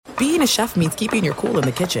being a chef means keeping your cool in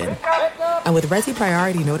the kitchen. And with Resi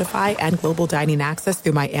Priority Notify and Global Dining Access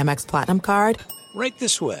through my Amex Platinum card, Right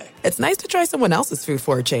this way. it's nice to try someone else's food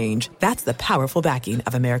for a change. That's the powerful backing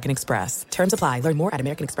of American Express. Terms apply. Learn more at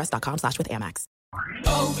americanexpress.com/withAmex.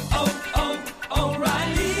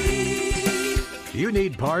 O'Reilly. You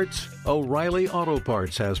need parts? O'Reilly Auto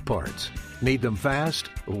Parts has parts. Need them fast?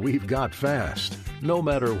 We've got fast. No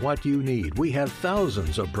matter what you need, we have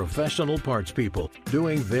thousands of professional parts people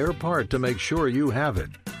doing their part to make sure you have it.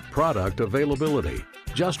 Product availability.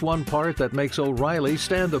 Just one part that makes O'Reilly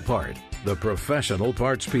stand apart. The professional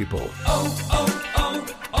parts people.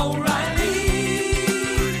 O'Reilly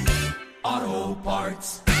Auto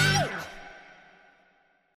Parts.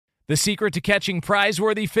 The secret to catching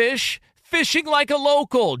prize-worthy fish? Fishing like a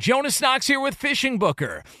local. Jonas Knox here with Fishing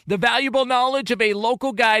Booker. The valuable knowledge of a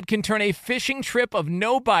local guide can turn a fishing trip of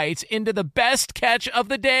no bites into the best catch of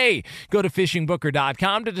the day. Go to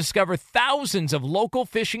fishingbooker.com to discover thousands of local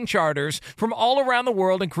fishing charters from all around the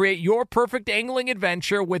world and create your perfect angling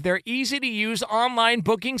adventure with their easy-to-use online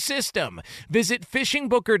booking system. Visit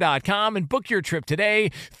fishingbooker.com and book your trip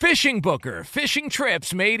today. Fishing Booker. Fishing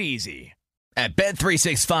trips made easy. At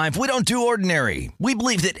Bet365, we don't do ordinary. We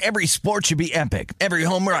believe that every sport should be epic. Every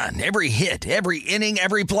home run, every hit, every inning,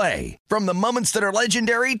 every play. From the moments that are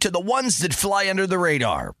legendary to the ones that fly under the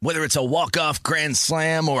radar. Whether it's a walk-off grand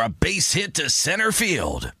slam or a base hit to center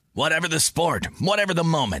field. Whatever the sport, whatever the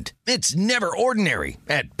moment. It's never ordinary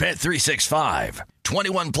at Bet365.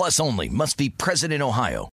 21 plus only. Must be present in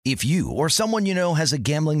Ohio. If you or someone you know has a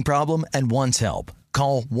gambling problem and wants help,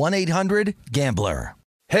 call 1-800-GAMBLER.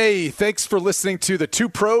 Hey, thanks for listening to the Two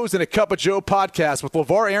Pros and a Cup of Joe podcast with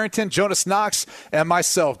LeVar Arrington, Jonas Knox, and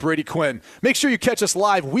myself, Brady Quinn. Make sure you catch us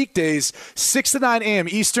live weekdays, 6 to 9 a.m.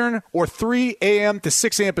 Eastern or 3 a.m. to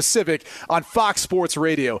 6 a.m. Pacific on Fox Sports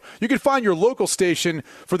Radio. You can find your local station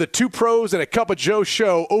for the Two Pros and a Cup of Joe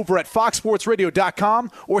show over at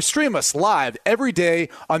foxsportsradio.com or stream us live every day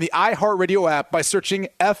on the iHeartRadio app by searching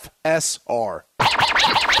FSR.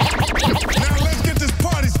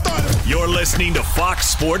 You're listening to Fox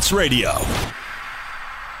Sports Radio.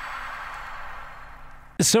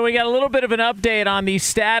 So we got a little bit of an update on the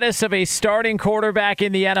status of a starting quarterback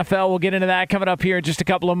in the NFL. We'll get into that coming up here in just a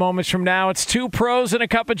couple of moments from now. It's Two Pros and a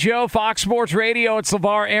Cup of Joe, Fox Sports Radio. It's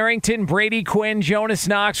LeVar Arrington, Brady Quinn, Jonas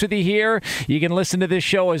Knox with you here. You can listen to this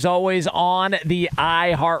show, as always, on the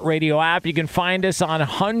iHeartRadio app. You can find us on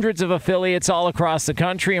hundreds of affiliates all across the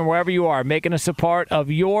country, and wherever you are, making us a part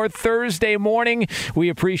of your Thursday morning. We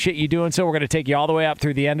appreciate you doing so. We're going to take you all the way up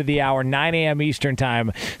through the end of the hour, 9 a.m. Eastern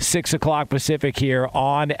Time, 6 o'clock Pacific here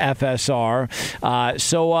on FSR.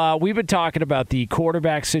 So we've been talking about the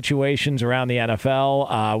quarterback situations around the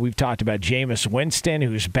NFL. We've talked about Jameis Winston,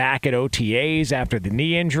 who's back at OTAs after the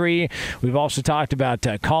knee injury. We've also talked about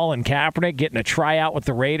Colin Kaepernick getting a tryout with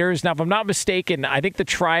the Raiders. Now, if I'm not mistaken, I think the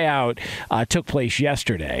tryout took place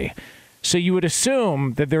yesterday. So you would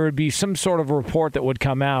assume that there would be some sort of report that would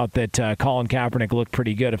come out that Colin Kaepernick looked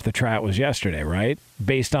pretty good if the tryout was yesterday, right?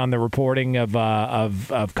 Based on the reporting of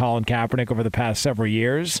Colin Kaepernick over the past several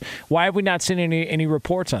years. Why have we not seen any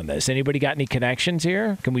reports on this? Anybody got any connections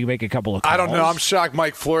here? Can we make a couple of calls? I don't know. I'm shocked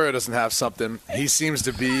Mike Florio doesn't have something. He seems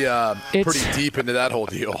to be pretty deep into that whole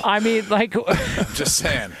deal. I mean, like... I'm just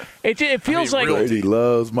saying. It feels like... Brady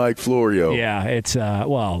loves Mike Florio. Yeah, it's...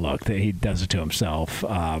 well, look, he does it to himself.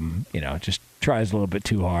 Just tries a little bit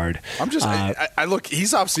too hard. I'm just... I look,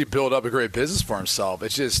 he's obviously built up a great business for himself.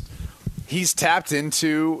 It's just... He's tapped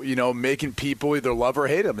into, making people either love or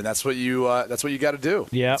hate him, and that's what you got to do.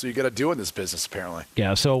 Yeah, that's what you got to do in this business, apparently.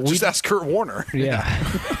 Yeah, so just ask Kurt Warner. Yeah.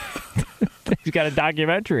 He's got a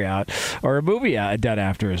documentary out or a movie done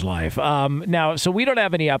after his life. Now, so we don't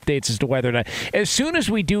have any updates as to whether or not. As soon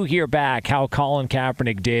as we do hear back how Colin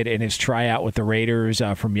Kaepernick did in his tryout with the Raiders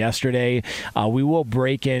from yesterday, we will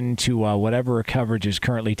break into whatever coverage is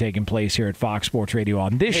currently taking place here at Fox Sports Radio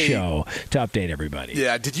on this show to update everybody.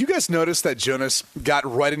 Yeah. Did you guys notice that Jonas got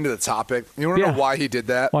right into the topic? You want to know why he did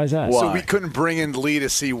that? Why is that? So we couldn't bring in Lee to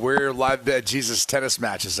see where Live Bet Jesus tennis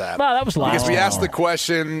match is at. Well, that was live. Because we asked the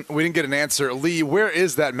question, we didn't get an answer. Lee, where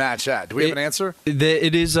is that match at? Do we have an answer?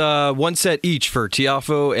 It is one set each for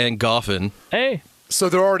Tiafoe and Goffin. Hey. So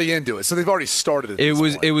they're already into it. So they've already started it.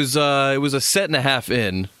 It was a set and a half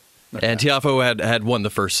in, and Tiafoe had won the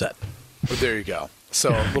first set. But there you go. So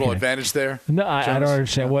a little advantage there. No, I don't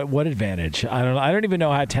understand what advantage. I don't even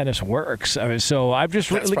know how tennis works. I mean, so I'm just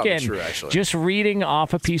just reading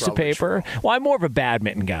off a piece of paper. True. Well, I'm more of a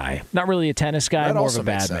badminton guy, not really a tennis guy. That more of a also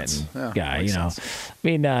badminton guy. makes You know, sense. I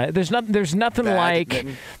mean, there's nothing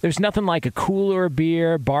like a cooler of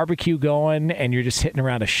beer, barbecue going, and you're just hitting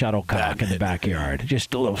around a shuttlecock in the backyard.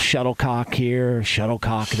 Just a little shuttlecock here,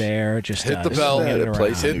 shuttlecock there. Just hit the bell. swinging it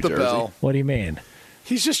around. Hit the bell. What do you mean?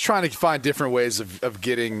 He's just trying to find different ways of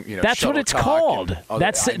getting, That's what it's called.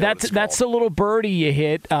 That's the little birdie you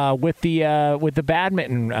hit with the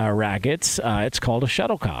badminton rackets. It's called a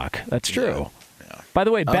shuttlecock. That's true. Yeah. By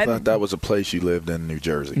the way, I thought that was a place you lived in New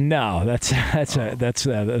Jersey. No, that's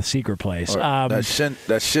a secret place. That's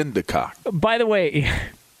Shindecock. By the way.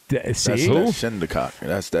 See? That's Shindecock.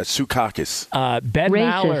 That's Sukakis. Ben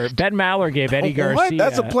Maller gave Eddie Garcia. What?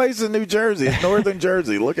 That's a place in New Jersey. It's northern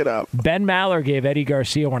Jersey. Look it up. Ben Maller gave Eddie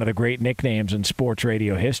Garcia one of the great nicknames in sports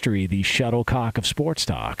radio history, the shuttlecock of sports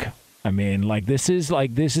talk. I mean, this is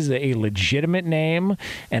a legitimate name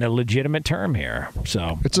and a legitimate term here.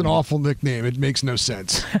 So it's an awful nickname. It makes no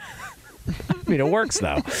sense. I mean, it works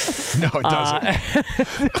though. No, it doesn't.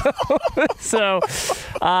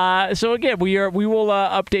 So again, we will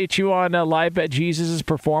update you on Live Bet Jesus'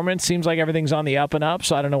 performance. Seems like everything's on the up and up.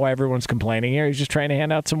 So I don't know why everyone's complaining here. He's just trying to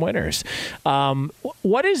hand out some winners.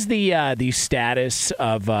 What is the status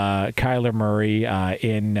of Kyler Murray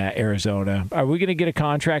in Arizona? Are we going to get a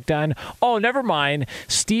contract done? Oh, never mind.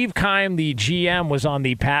 Steve Keim, the GM, was on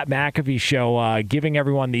the Pat McAfee show, giving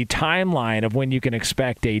everyone the timeline of when you can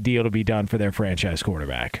expect a deal to be done for their franchise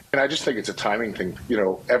quarterback. And I just think it's a timing thing.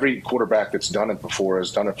 Every quarterback that's done it before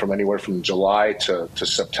has done it from anywhere from July to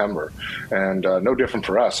September. And no different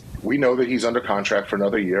for us. We know that he's under contract for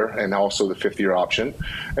another year and also the fifth-year option.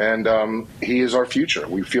 And he is our future.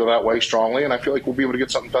 We feel that way strongly, and I feel like we'll be able to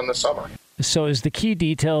get something done this summer. So is the key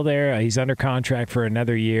detail there? He's under contract for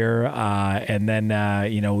another year, and then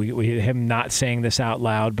we him not saying this out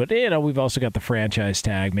loud, but we've also got the franchise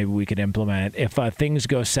tag. Maybe we could implement if things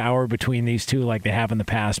go sour between these two, like they have in the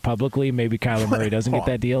past publicly. Maybe Kyler Murray doesn't get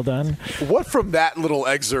that deal done. What from that little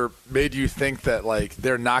excerpt made you think that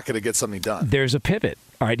they're not going to get something done? There's a pivot.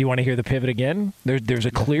 All right, do you want to hear the pivot again? There's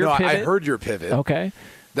a clear pivot. I heard your pivot. Okay.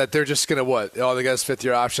 That they're just going to what? Oh, they got his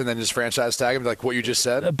fifth-year option, then just franchise tag him, like what you just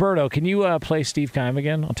said? Berto, can you play Steve Keim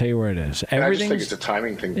again? I'll tell you where it is. And I just think it's a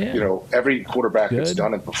timing thing. Yeah. Every quarterback that's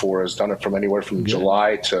done it before has done it from anywhere from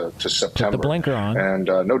July to September. Put the blinker on. And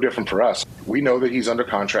no different for us. We know that he's under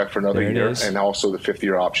contract for another year and also the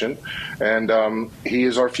fifth-year option. And he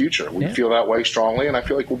is our future. We feel that way strongly, and I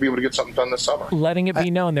feel like we'll be able to get something done this summer. Letting it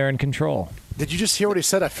be known they're in control. Did you just hear what he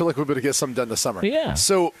said? I feel like we're going to get something done this summer. Yeah.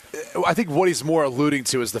 So I think what he's more alluding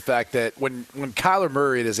to is the fact that when Kyler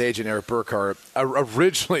Murray and his agent Eric Burkhart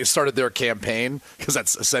originally started their campaign, because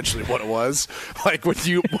that's essentially what it was, like when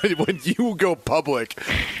you go public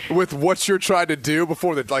with what you're trying to do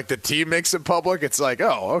before the team makes it public, it's like,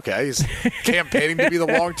 oh, okay, he's campaigning to be the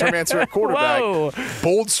long-term answer at quarterback. Whoa.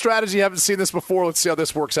 Bold strategy. Haven't seen this before. Let's see how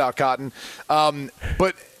this works out, Cotton.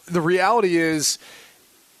 But the reality is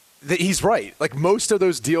that he's right. Like, most of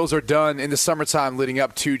those deals are done in the summertime leading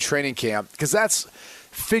up to training camp, because that's,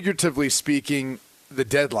 figuratively speaking, the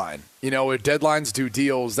deadline. Where deadlines do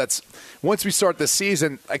deals, that's once we start the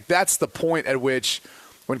season, that's the point at which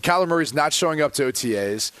when Kyler Murray's not showing up to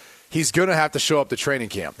OTAs, he's going to have to show up to training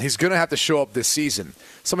camp. He's going to have to show up this season.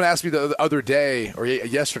 Someone asked me the other day or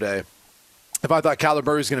yesterday if I thought Kyler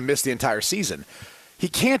Murray was going to miss the entire season. He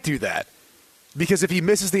can't do that. Because if he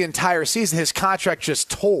misses the entire season, his contract just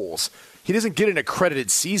tolls. He doesn't get an accredited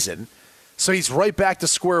season. So he's right back to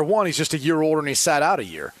square one. He's just a year older and he sat out a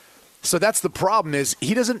year. So that's the problem, is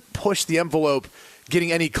he doesn't push the envelope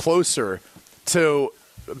getting any closer to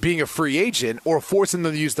being a free agent or forcing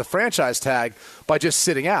them to use the franchise tag by just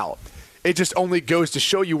sitting out. It just only goes to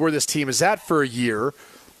show you where this team is at for a year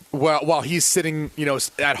while he's sitting,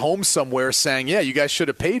 at home somewhere saying, yeah, you guys should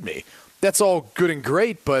have paid me. That's all good and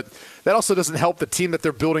great, but that also doesn't help the team that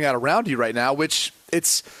they're building out around you right now, which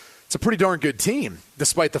it's a pretty darn good team,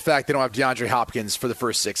 despite the fact they don't have DeAndre Hopkins for the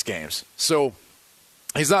first 6 games. So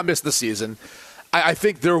he's not missing the season. I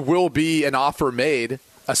think there will be an offer made,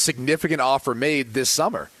 a significant offer made this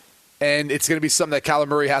summer, and it's going to be something that Kyler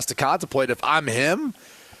Murray has to contemplate. If I'm him,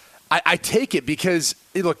 I take it because,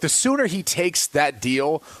 look, the sooner he takes that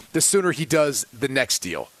deal, the sooner he does the next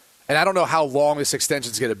deal. And I don't know how long this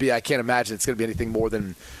extension is going to be. I can't imagine it's going to be anything more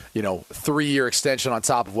than, 3-year extension on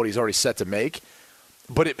top of what he's already set to make.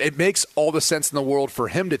 But it makes all the sense in the world for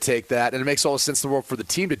him to take that, and it makes all the sense in the world for the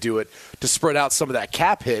team to do it, to spread out some of that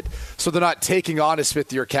cap hit so they're not taking on his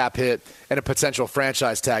 5th-year cap hit and a potential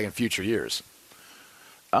franchise tag in future years.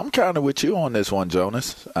 I'm kind of with you on this one,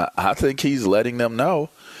 Jonas. I think he's letting them know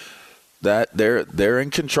that they're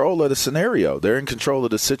in control of the scenario. They're in control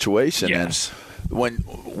of the situation. Yes. And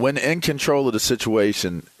when in control of the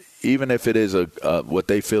situation, even if it is what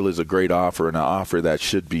they feel is a great offer and an offer that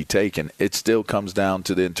should be taken, it still comes down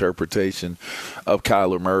to the interpretation of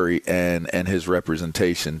Kyler Murray and his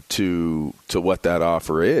representation to what that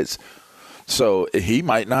offer is. So he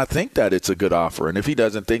might not think that it's a good offer. And if he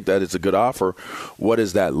doesn't think that it's a good offer, what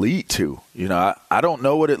does that lead to? I don't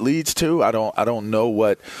know what it leads to. I don't know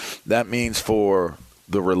what that means for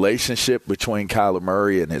the relationship between Kyler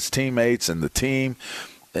Murray and his teammates and the team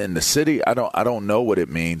and the city. I don't know what it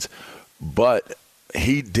means. But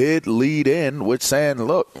he did lead in with saying,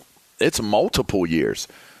 look, it's multiple years.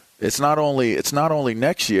 It's not only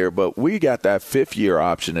next year, but we got that 5th-year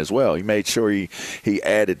option as well. He made sure he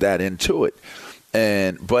added that into it.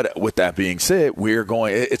 But with that being said,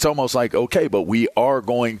 it's almost like, okay, but we are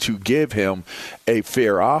going to give him a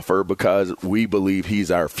fair offer because we believe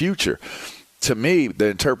he's our future. To me, the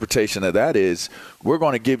interpretation of that is we're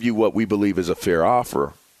going to give you what we believe is a fair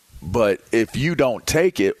offer. But if you don't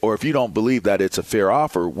take it, or if you don't believe that it's a fair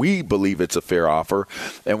offer, we believe it's a fair offer,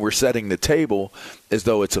 and we're setting the table as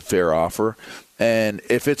though it's a fair offer. And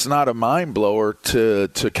if it's not a mind blower to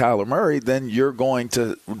Kyler Murray, then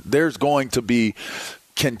there's going to be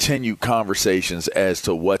continued conversations as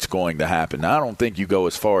to what's going to happen. Now, I don't think you go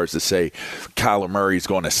as far as to say Kyler Murray's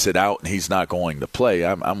going to sit out and he's not going to play.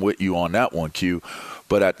 I'm with you on that one, Q.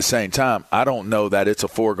 But at the same time, I don't know that it's a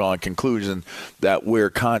foregone conclusion that where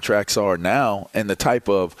contracts are now and the type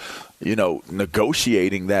of,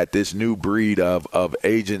 negotiating that this new breed of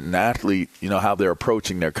agent and athlete, how they're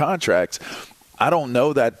approaching their contracts, I don't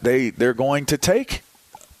know that they're going to take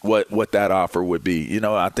what that offer would be.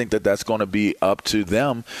 I think that's going to be up to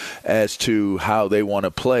them as to how they want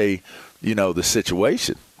to play, the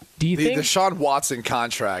situation. Do you think the Deshaun Watson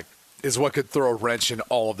contract is what could throw a wrench in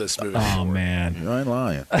all of this movie? Oh, man. You ain't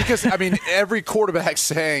lying. Because, every quarterback's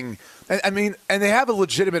saying, and they have a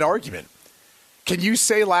legitimate argument. Can you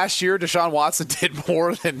say last year Deshaun Watson did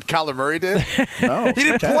more than Kyler Murray did? No. He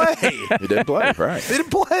didn't play. He didn't play, right. He didn't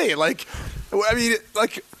play.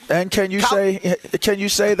 And can you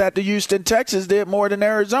say that the Houston Texans did more than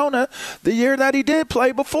Arizona the year that he did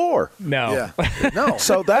play before? No. Yeah. No.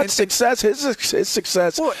 So that's success. His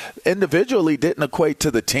success individually didn't equate to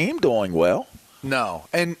the team doing well. No.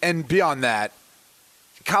 And beyond that,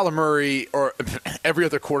 Kyler Murray or every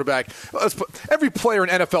other quarterback, every player in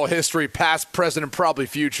NFL history, past, present, and probably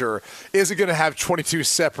future, isn't going to have 22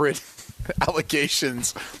 separate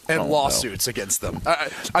allegations and lawsuits against them.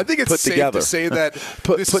 I think it's safe to say that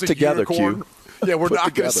this is a unicorn. Yeah, we're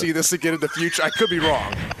not going to see this again in the future. I could be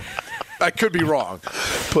wrong.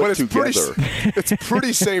 But it's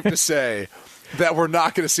pretty safe to say that we're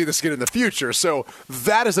not going to see this again in the future. So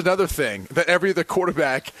that is another thing that every other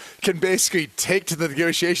quarterback can basically take to the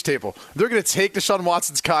negotiation table. They're going to take Deshaun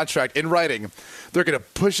Watson's contract in writing. They're going to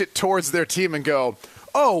push it towards their team and go,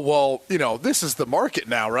 oh, well, this is the market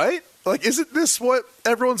now, right? Isn't this what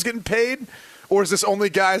everyone's getting paid? Or is this only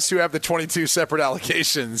guys who have the 22 separate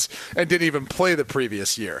allocations and didn't even play the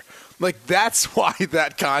previous year? That's why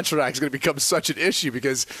that contract is going to become such an issue,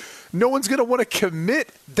 because no one's going to want to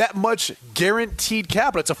commit that much guaranteed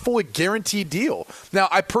capital. It's a fully guaranteed deal. Now,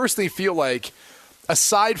 I personally feel like,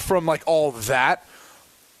 aside from all that,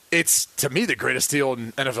 it's, to me, the greatest deal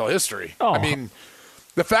in NFL history. Oh.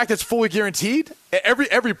 The fact that it's fully guaranteed,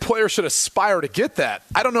 every player should aspire to get that.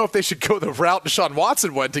 I don't know if they should go the route Deshaun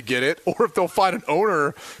Watson went to get it, or if they'll find an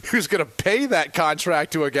owner who's going to pay that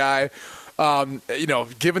contract to a guy.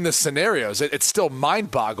 Given the scenarios, it's still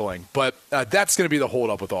mind-boggling, but that's going to be the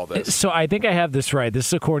holdup with all this. So I think I have this right. This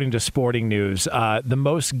is according to Sporting News. The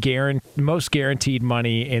most guaranteed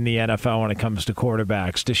money in the NFL when it comes to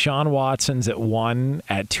quarterbacks. Deshaun Watson's at $1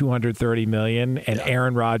 at $230 million, and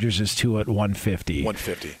Aaron Rodgers is $2 at $150.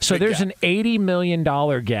 $150. So there's an $80 million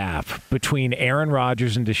gap between Aaron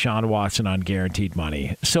Rodgers and Deshaun Watson on guaranteed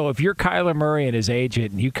money. So if you're Kyler Murray and his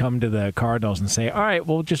agent, and you come to the Cardinals and say, all right,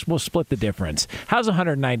 we'll split the difference. How's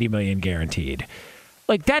 $190 million guaranteed?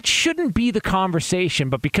 That shouldn't be the conversation,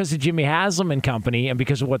 but because of Jimmy Haslam and company and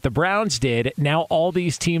because of what the Browns did, now all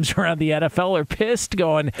these teams around the NFL are pissed,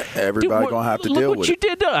 going, everybody going to have to deal with it. Look what you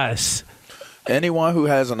did to us. Anyone who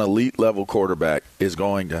has an elite level quarterback is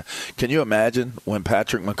going to. Can you imagine when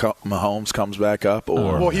Patrick Mahomes comes back up?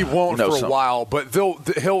 Or he won't for a while, but he'll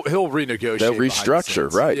renegotiate. They'll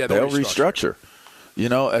restructure, right? Yeah, they'll restructure.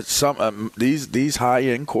 These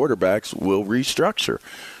high-end quarterbacks will restructure,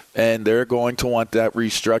 and they're going to want that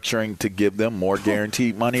restructuring to give them more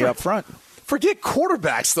guaranteed money up front. Forget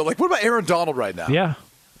quarterbacks, though. What about Aaron Donald right now? Yeah.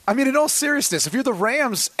 I mean, in all seriousness, if you're the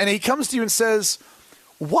Rams and he comes to you and says,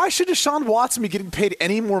 why should Deshaun Watson be getting paid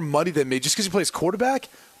any more money than me just because he plays quarterback?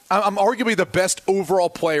 I'm arguably the best overall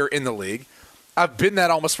player in the league. I've been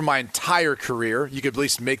that almost for my entire career. You could at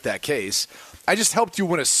least make that case. I just helped you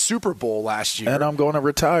win a Super Bowl last year. And I'm going to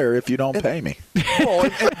retire if you don't pay me. Well,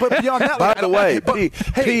 but beyond that, by the way,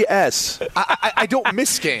 P.S. I don't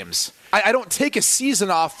miss games. I don't take a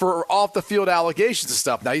season off for off-the-field allegations and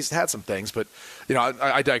stuff. Now, he's had some things, but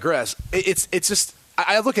I digress. It's just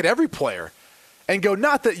I look at every player and go,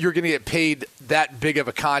 not that you're going to get paid that big of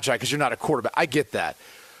a contract because you're not a quarterback. I get that.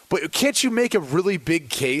 But can't you make a really big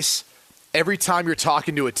case every time you're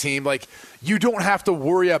talking to a team? Like, you don't have to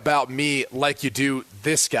worry about me like you do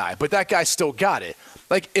this guy, but that guy still got it.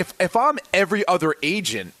 Like, if I'm every other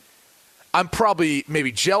agent, I'm probably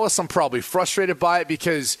maybe jealous. I'm probably frustrated by it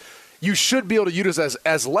because you should be able to use it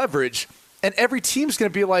as leverage, and every team's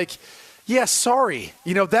going to be like, yeah, sorry.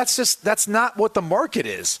 That's not what the market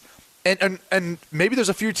is. And maybe there's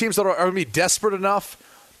a few teams that are going to be desperate enough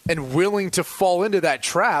and willing to fall into that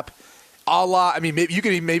trap, a la, I mean, maybe you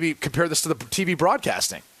could maybe compare this to the TV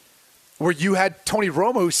broadcasting, where you had Tony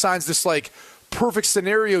Romo who signs this, like, perfect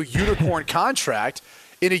scenario unicorn contract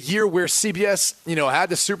in a year where CBS, had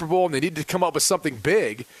the Super Bowl and they needed to come up with something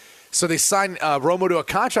big. So they signed Romo to a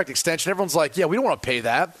contract extension. Everyone's like, yeah, we don't want to pay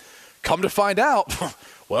that. Come to find out,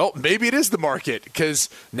 well, maybe it is the market because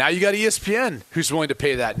now you got ESPN who's willing to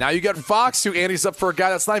pay that. Now you got Fox who antes up for a guy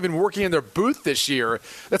that's not even working in their booth this year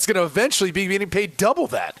that's going to eventually be getting paid double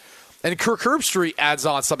that. And Kirk Herbstreit adds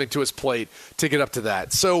on something to his plate to get up to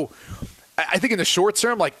that. So I think in the short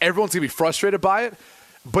term, like, everyone's going to be frustrated by it.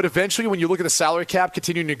 But eventually when you look at the salary cap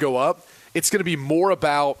continuing to go up, it's going to be more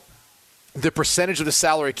about the percentage of the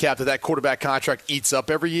salary cap that quarterback contract eats up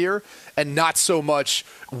every year and not so much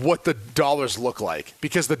what the dollars look like,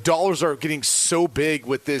 because the dollars are getting so big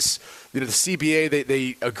with this, the CBA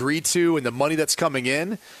they agreed to and the money that's coming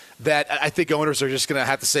in, that I think owners are just going to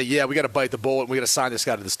have to say, yeah, we got to bite the bullet and we got to sign this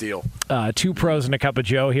guy to this deal. Two pros and a cup of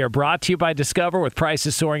Joe here. Brought to you by Discover. With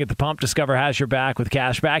prices soaring at the pump, Discover has your back with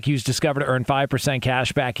cash back. Use Discover to earn 5%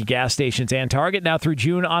 cash back at gas stations and Target. Now through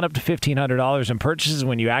June on up to $1,500 in purchases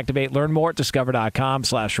when you activate. Learn more at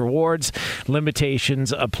discover.com/rewards.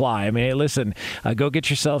 Limitations apply. I mean, hey, listen, go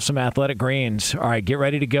get yourself some Athletic Greens. All right, get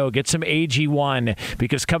ready to go. Get some AG1,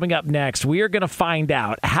 because coming up next, we are going to find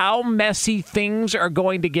out how messy things are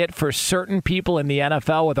going to get for certain people in the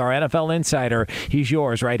NFL with our NFL Insider. He's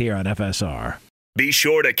yours right here on FSR. Be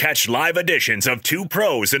sure to catch live editions of Two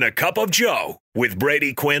Pros and a Cup of Joe with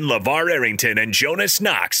Brady Quinn, LeVar Arrington, and Jonas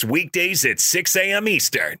Knox weekdays at 6 a.m.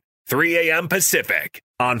 Eastern, 3 a.m. Pacific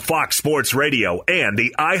on Fox Sports Radio and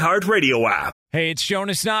the iHeartRadio app. Hey, it's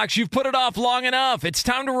Jonas Knox. You've put it off long enough. It's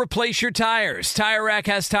time to replace your tires. Tire Rack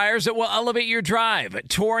has tires that will elevate your drive.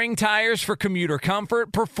 Touring tires for commuter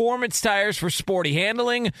comfort, performance tires for sporty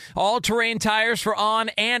handling, all-terrain tires for on-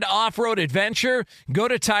 and off-road adventure. Go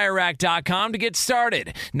to TireRack.com to get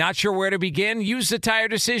started. Not sure where to begin? Use the Tire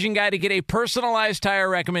Decision Guide to get a personalized tire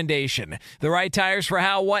recommendation. The right tires for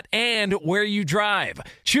how, what, and where you drive.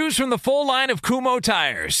 Choose from the full line of Kumho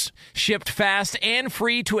tires. Shipped fast and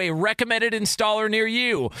free to a recommended installer near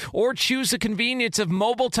you, or choose the convenience of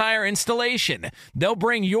mobile tire installation. They'll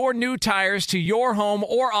bring your new tires to your home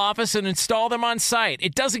or office and install them on site.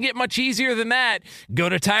 It doesn't get much easier than that. Go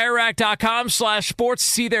to TireRack.com/sports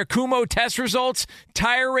to see their Kumho test results,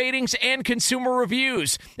 tire ratings, and consumer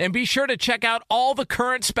reviews. And be sure to check out all the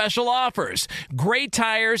current special offers. Great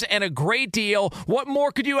tires and a great deal. What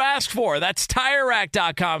more could you ask for? That's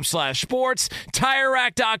TireRack.com/sports.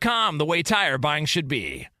 TireRack.com, the way tire buying should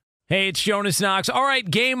be. Hey, it's Jonas Knox. All right,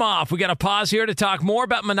 game off. We got to pause here to talk more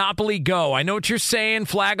about Monopoly Go. I know what you're saying.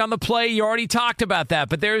 Flag on the play. You already talked about that,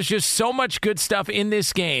 but there's just so much good stuff in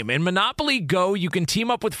this game. In Monopoly Go, you can team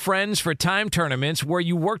up with friends for time tournaments where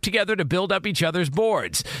you work together to build up each other's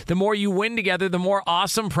boards. The more you win together, the more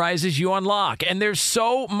awesome prizes you unlock. And there's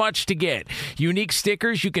so much to get. Unique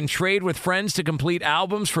stickers you can trade with friends to complete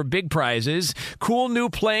albums for big prizes. Cool new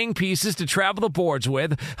playing pieces to travel the boards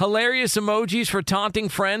with. Hilarious emojis for taunting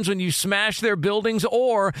friends when you smash their buildings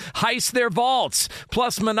or heist their vaults.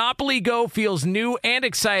 Plus, Monopoly Go feels new and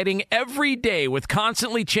exciting every day with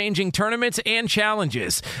constantly changing tournaments and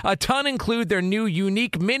challenges. A ton include their new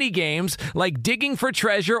unique mini games like digging for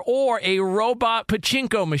treasure or a robot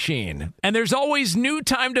pachinko machine. And there's always new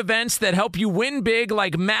timed events that help you win big,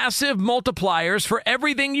 like massive multipliers for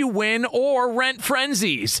everything you win or rent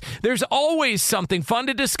frenzies. There's always something fun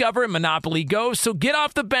to discover in Monopoly Go, so get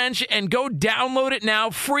off the bench and go download it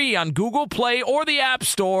now free on Google Play or the App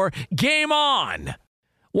Store. Game on!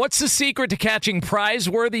 What's the secret to catching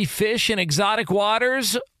prize-worthy fish in exotic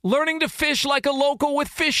waters? Learning to fish like a local with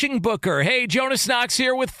Fishing Booker. Hey, Jonas Knox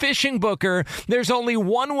here with Fishing Booker. There's only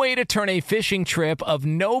one way to turn a fishing trip of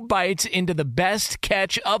no bites into the best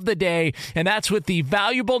catch of the day, and that's with the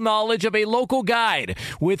valuable knowledge of a local guide.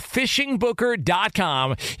 With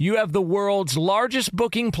FishingBooker.com, you have the world's largest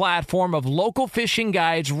booking platform of local fishing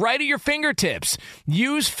guides right at your fingertips.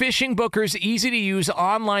 Use Fishing Booker's easy-to-use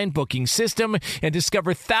online booking system and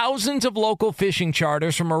discover thousands of local fishing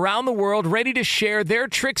charters from around the world ready to share their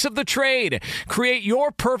tricks of the trade. Create your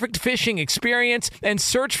perfect fishing experience and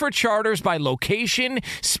search for charters by location,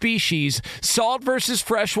 species, salt versus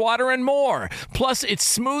freshwater, and more. Plus, it's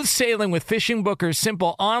smooth sailing with Fishing Booker's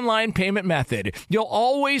simple online payment method. You'll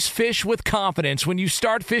always fish with confidence when you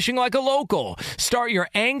start fishing like a local. Start your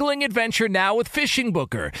angling adventure now with Fishing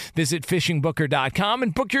Booker. Visit FishingBooker.com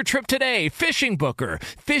and book your trip today. Fishing Booker.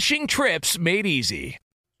 Fishing trips made easy.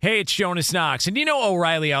 Hey, it's Jonas Knox, and you know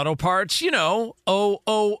O'Reilly Auto Parts. You know,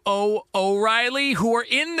 O'Reilly, who are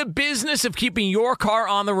in the business of keeping your car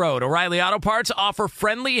on the road. O'Reilly Auto Parts offer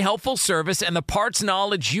friendly, helpful service and the parts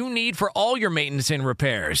knowledge you need for all your maintenance and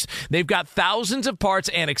repairs. They've got thousands of parts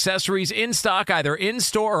and accessories in stock, either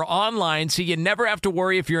in-store or online, so you never have to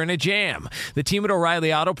worry if you're in a jam. The team at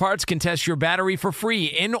O'Reilly Auto Parts can test your battery for free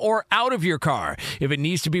in or out of your car. If it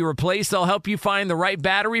needs to be replaced, they'll help you find the right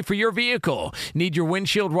battery for your vehicle. Need your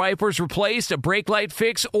windshield wipers replaced, a brake light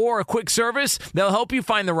fix, or a quick service? They'll help you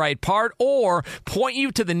find the right part or point you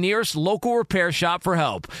to the nearest local repair shop for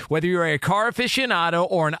help. Whether you're a car aficionado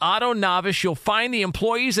or an auto novice, you'll find the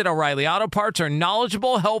employees at O'Reilly Auto Parts are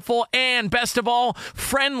knowledgeable, helpful, and best of all,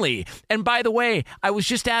 friendly. And by the way, I was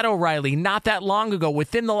just at O'Reilly not that long ago,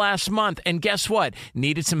 within the last month, and guess what?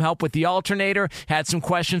 Needed some help with the alternator, had some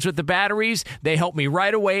questions with the batteries. They helped me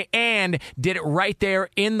right away and did it right there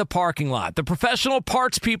in the parking lot. The professional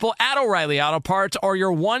parts people at O'Reilly Auto Parts are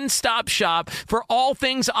your one-stop shop for all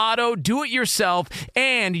things auto, do-it-yourself,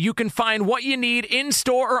 and you can find what you need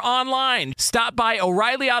in-store or online. Stop by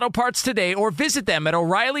O'Reilly Auto Parts today or visit them at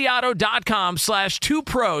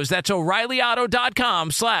O'ReillyAuto.com/2pros. That's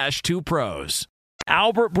O'ReillyAuto.com/2pros.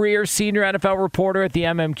 Albert Breer, senior NFL reporter at the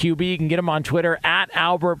MMQB. You can get him on Twitter at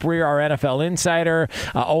Albert Breer, our NFL insider.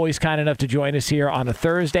 Always kind enough to join us here on a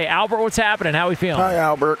Thursday. Albert, what's happening? How are we feeling? Hi,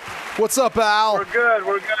 Albert. What's up, Al? We're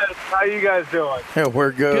good. How you guys doing? Yeah,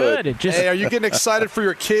 we're good. Good. Hey, are you getting excited for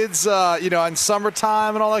your kids, in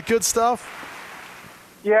summertime and all that good stuff?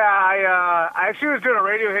 Yeah, I actually was doing a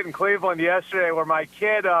radio hit in Cleveland yesterday where my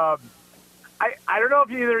kid, I don't know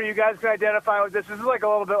if either of you guys can identify with this. This is like a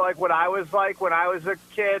little bit like what I was like when I was a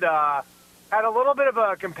kid. Had a little bit of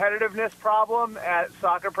a competitiveness problem at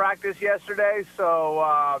soccer practice yesterday,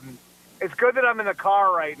 so it's good that I'm in the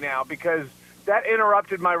car right now because that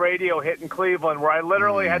interrupted my radio hit in Cleveland where I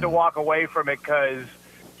literally had to walk away from it because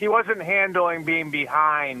he wasn't handling being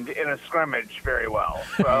behind in a scrimmage very well.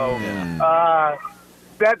 So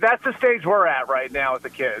that's the stage we're at right now with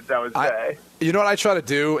the kids, I would say. You know what I try to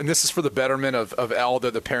do, and this is for the betterment of all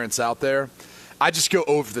the parents out there, I just go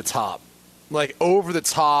over the top. Like, over the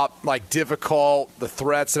top, like, difficult, the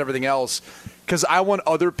threats and everything else, because I want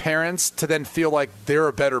other parents to then feel like they're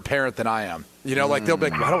a better parent than I am. You know, like, they'll be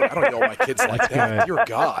like, I don't yell at my kids like that. Dear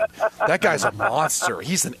God. That guy's a monster.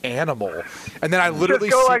 He's an animal. And then I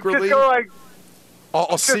literally secretly...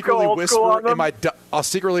 I'll secretly whisper in my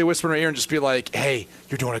ear and just be like, "Hey,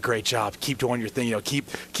 you're doing a great job. Keep doing your thing. You know, keep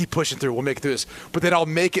pushing through. We'll make it through this." But then I'll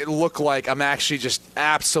make it look like I'm actually just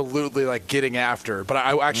absolutely like getting after, but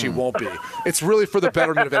I actually won't be. It's really for the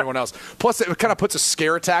betterment of everyone else. Plus, it kind of puts a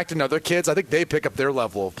scare attack into other kids. I think they pick up their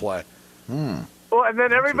level of play. Well, and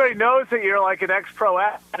then everybody knows that you're like an ex-pro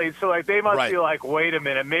athlete, so like they must be like, wait a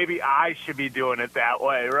minute, maybe I should be doing it that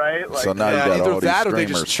way, right? Like, so now you got either all that these or they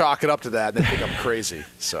just chalk it up to that and they think I'm crazy.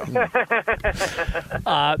 So,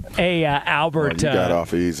 hey, Albert, you got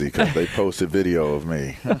off easy because they posted video of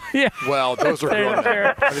me. Yeah. Well, those are young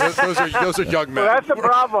men. Those are young men. Well, that's the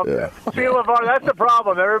problem. Yeah. See, LeVar, that's the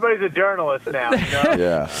problem. Everybody's a journalist now. You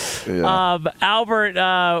know? Yeah. Albert,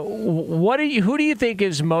 who do you think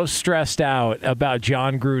is most stressed out about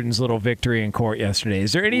John Gruden's little victory in court yesterday?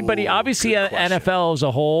 Is there anybody, obviously NFL as a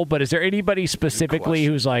whole, but is there anybody specifically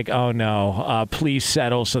who's like, oh no, please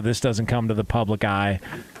settle so this doesn't come to the public eye?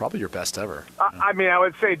 Probably your best ever. I mean, I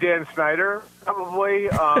would say Dan Snyder, probably.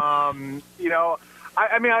 I mean,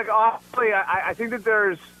 like, honestly, I think that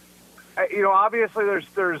there's, obviously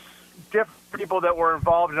there's different people that were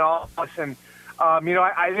involved in all this, and,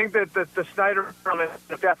 I think that the Snyder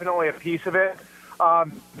is definitely a piece of it.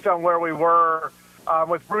 From where we were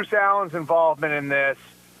with Bruce Allen's involvement in this,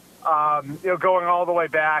 going all the way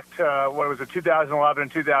back to what was it, 2011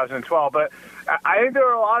 and 2012. But I think there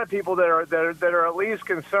are a lot of people that are at least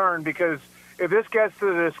concerned, because if this gets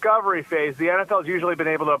to the discovery phase, the NFL's usually been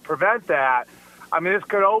able to prevent that. I mean, this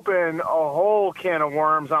could open a whole can of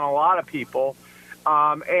worms on a lot of people.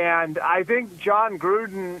 And I think John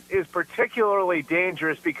Gruden is particularly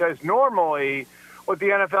dangerous because normally what the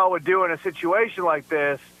NFL would do in a situation like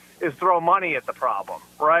this is throw money at the problem,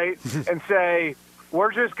 right? And say,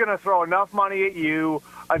 we're just going to throw enough money at you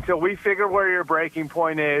until we figure where your breaking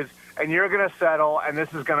point is, and you're going to settle, and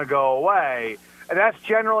this is going to go away. And that's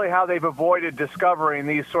generally how they've avoided discovering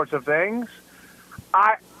these sorts of things.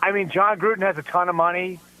 I mean, John Gruden has a ton of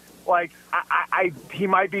money. Like, he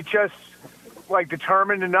might be just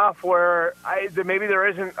determined enough where maybe there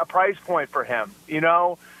isn't a price point for him,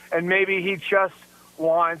 and maybe he just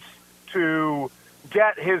wants to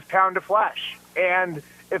get his pound of flesh. And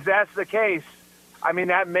if that's the case, I mean,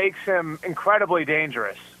 that makes him incredibly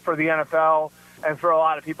dangerous for the NFL and for a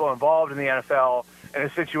lot of people involved in the NFL in a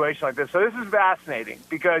situation like this. So this is fascinating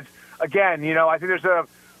because, again, I think there's a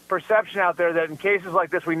perception out there that in cases like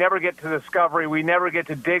this, we never get to discovery, we never get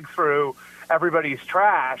to dig through everybody's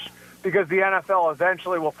trash, because the NFL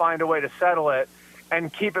eventually will find a way to settle it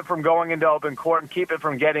and keep it from going into open court and keep it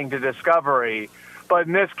from getting to discovery. But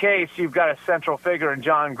in this case, you've got a central figure in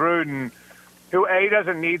John Gruden who, A,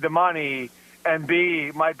 doesn't need the money, and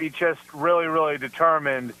B, might be just really, really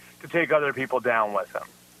determined to take other people down with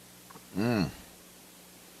him.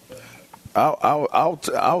 I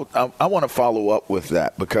want to follow up with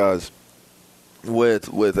that, because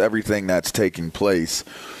with everything that's taking place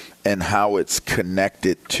and how it's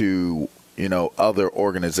connected to other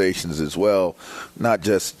organizations as well, not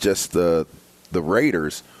just the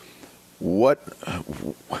Raiders. What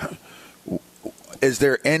is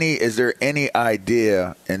there any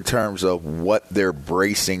idea in terms of what they're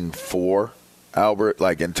bracing for, Albert?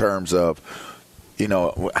 Like in terms of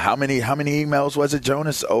how many emails was it,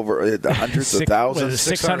 Jonas? Over the hundreds of thousands?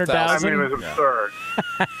 600,000? I mean, it was absurd.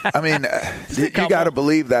 I mean, you got to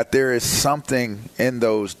believe that there is something in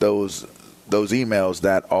those emails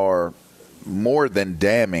that are more than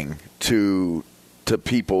damning to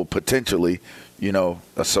people potentially,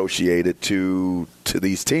 associated to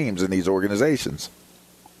these teams and these organizations.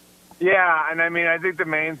 Yeah, and I mean, I think the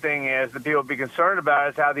main thing is that people be concerned about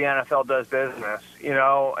is how the NFL does business,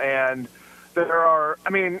 and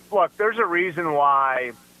there's a reason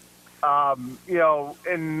why,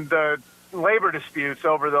 in the labor disputes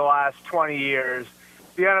over the last 20 years,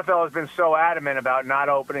 the NFL has been so adamant about not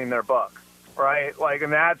opening their book, right?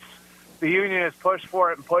 And that's, the union has pushed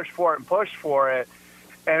for it and pushed for it and pushed for it,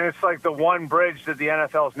 and it's like the one bridge that the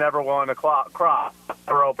NFL is never willing to cross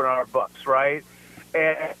or open our books, right?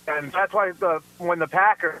 And that's why when the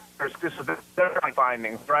Packers, this is their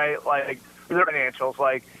findings, right? Their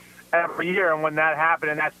financials, every year, and when that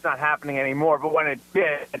happened, and that's not happening anymore, but when it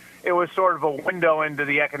did, it was sort of a window into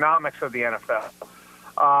the economics of the NFL.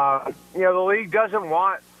 The league doesn't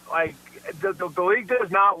want, the league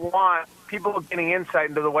does not want people getting insight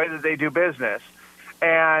into the way that they do business.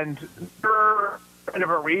 And there are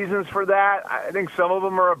different reasons for that. I think some of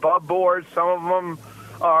them are above board, some of them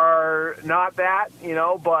are not that,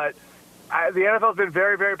 but the NFL has been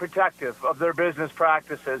very, very protective of their business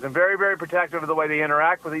practices and very, very protective of the way they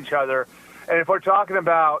interact with each other. And if we're talking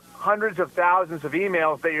about hundreds of thousands of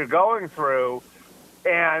emails that you're going through,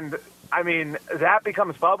 and, I mean, that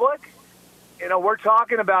becomes public, we're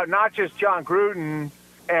talking about not just John Gruden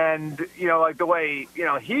and, the way,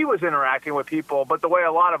 he was interacting with people, but the way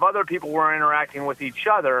a lot of other people were interacting with each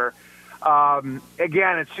other.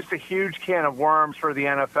 Again, it's just a huge can of worms for the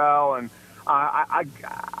NFL, and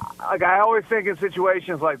I always think in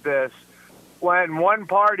situations like this, when one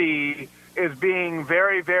party is being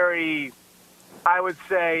very, very, I would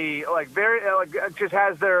say, just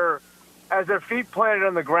has their feet planted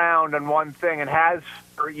on the ground on one thing and has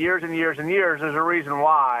for years and years and years, there's a reason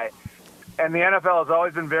why. And the NFL has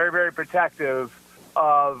always been very, very protective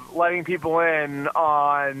of letting people in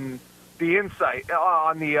on the insight,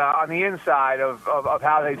 on the inside of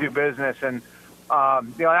how they do business. And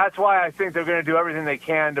that's why I think they're going to do everything they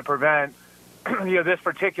can to prevent this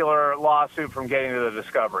particular lawsuit from getting to the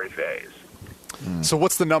discovery phase. So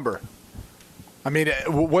what's the number? I mean,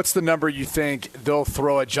 what's the number you think they'll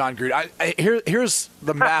throw at John Gruden? Here's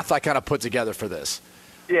the math I kind of put together for this.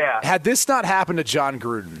 Yeah. Had this not happened to John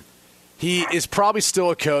Gruden, he is probably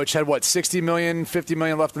still a coach, had, what, $60 million, $50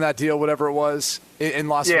 million left in that deal, whatever it was, in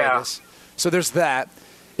Las Vegas. So there's that.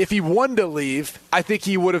 if he wanted to leave, I think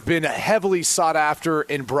he would have been heavily sought after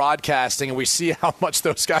in broadcasting, and we see how much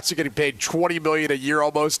those guys are getting paid, $20 million a year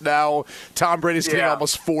almost now. Tom Brady's getting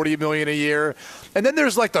almost $40 million a year. And then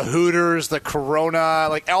there's like the Hooters, the Corona,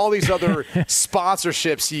 like all these other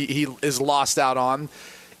sponsorships he is lost out on.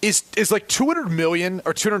 Is like $200 million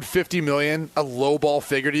or $250 million a lowball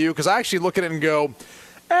figure to you? Because I actually look at it and go,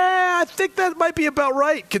 I think that might be about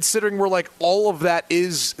right, considering where like all of that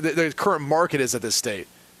is the current market is at this state.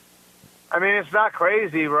 I mean, it's not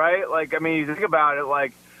crazy, right? Like, I mean, you think about it,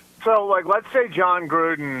 like, so, like, let's say John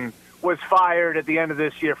Gruden was fired at the end of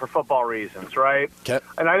this year for football reasons, right? Okay.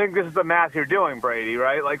 And I think this is the math you're doing, Brady,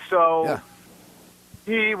 right? Like, so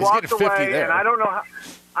he walked away, and I don't know how.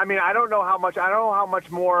 I mean, I don't know how much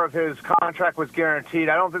more of his contract was guaranteed.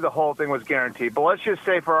 I don't think the whole thing was guaranteed. But let's just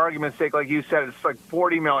say, for argument's sake, like you said, it's like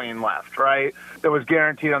 $40 million left, right? That was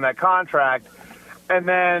guaranteed on that contract. And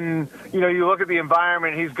then, you know, you look at the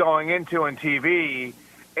environment he's going into in TV,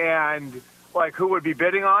 and like who would be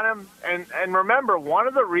bidding on him. And remember, one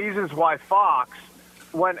of the reasons why Fox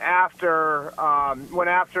went after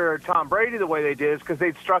Tom Brady the way they did is because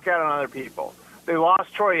they'd struck out on other people. They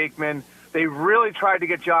lost Troy Aikman. They really tried to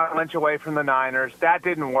get John Lynch away from the Niners. That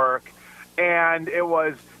didn't work. And it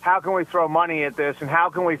was, how can we throw money at this, and how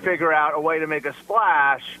can we figure out a way to make a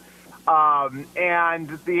splash? And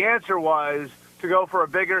the answer was to go for a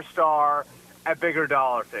bigger star at bigger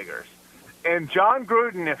dollar figures. And John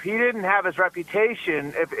Gruden, if he didn't have his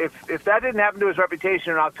reputation, if that didn't happen to his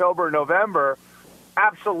reputation in October or November,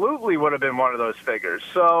 absolutely would have been one of those figures.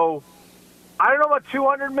 So I don't know about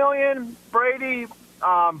 $200 million, Brady,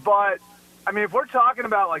 but I mean, if we're talking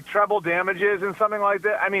about like treble damages and something like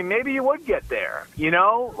that, I mean, maybe you would get there, you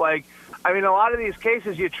know? Like, I mean, a lot of these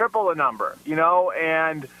cases, you triple the number, you know?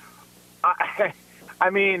 And I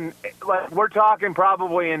mean, like, we're talking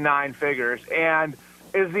probably in 9 figures. And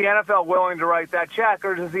is the NFL willing to write that check,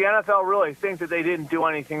 or does the NFL really think that they didn't do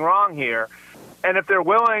anything wrong here? And if they're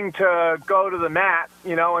willing to go to the mat,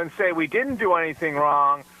 you know, and say we didn't do anything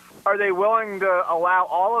wrong, are they willing to allow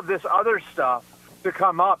all of this other stuff to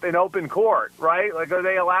come up in open court, right? Like, are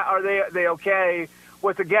they okay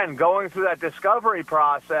with, again, going through that discovery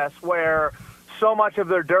process where so much of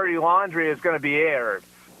their dirty laundry is going to be aired?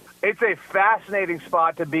 It's a fascinating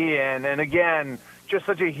spot to be in. And again, just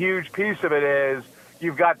such a huge piece of it is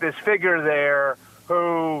you've got this figure there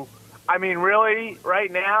who, I mean, really,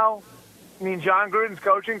 right now, I mean, John Gruden's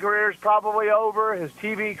coaching career is probably over. His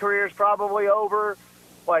TV career is probably over.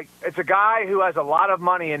 Like, it's a guy who has a lot of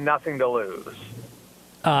money and nothing to lose.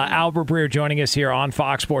 Albert Breer joining us here on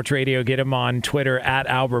Fox Sports Radio. Get him on Twitter at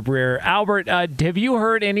Albert Breer. Albert, have you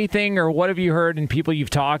heard anything, or what have you heard in people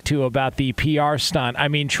you've talked to about the PR stunt? I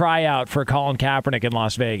mean, tryout for Colin Kaepernick in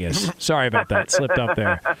Las Vegas. Sorry about that. Slipped up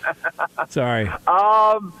there. Sorry.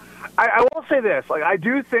 I will say this. Like, I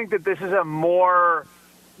do think that this is a more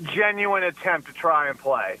genuine attempt to try and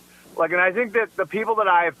play. Like, and I think that the people that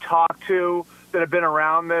I have talked to that have been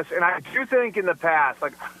around this, and I do think in the past,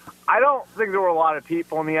 like, I don't think there were a lot of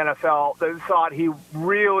people in the NFL that thought he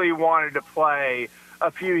really wanted to play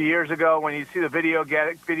a few years ago when you see the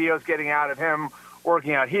videos getting out of him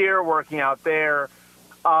working out here, working out there.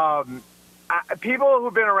 People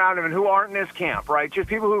who've been around him and who aren't in his camp, right? Just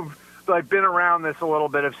people who've like been around this a little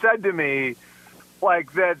bit have said to me,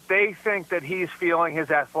 like, that they think that he's feeling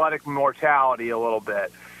his athletic mortality a little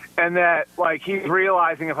bit, and that, like, he's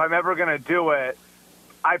realizing if I'm ever going to do it,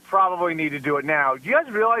 I probably need to do it now. Do you guys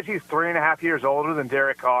realize he's 3.5 years older than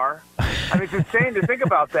Derek Carr? I mean, it's insane to think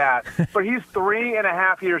about that, but he's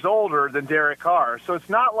 3.5 years older than Derek Carr. So it's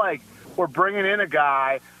not like we're bringing in a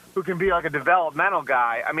guy who can be like a developmental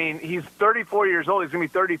guy. I mean, he's 34 years old. He's going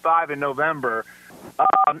to be 35 in November.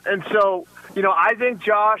 And so, you know, I think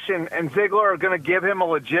Josh and Ziegler are going to give him a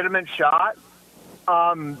legitimate shot.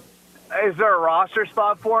 Is there a roster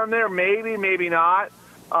spot for him there? Maybe, maybe not.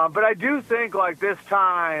 But I do think, like, this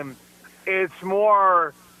time it's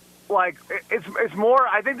more like it's more.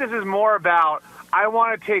 I think this is more about I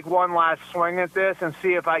want to take one last swing at this and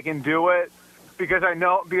see if I can do it because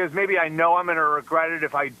maybe I know I'm going to regret it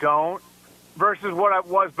if I don't versus what I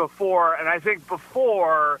was before. And I think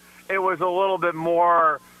before it was a little bit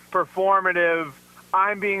more performative.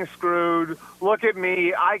 I'm being screwed. Look at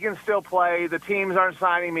me. I can still play. The teams aren't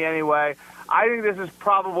signing me anyway. I think this is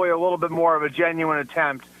probably a little bit more of a genuine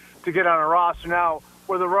attempt to get on a roster. Now,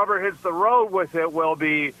 where the rubber hits the road with it will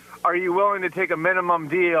be, are you willing to take a minimum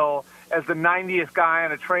deal as the 90th guy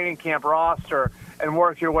on a training camp roster and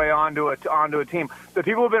work your way onto a team? The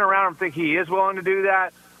people who've been around him think he is willing to do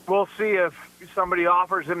that. We'll see if somebody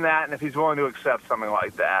offers him that and if he's willing to accept something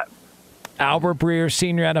like that. Albert Breer,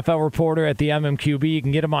 senior NFL reporter at the MMQB. You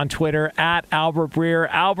can get him on Twitter at Albert Breer.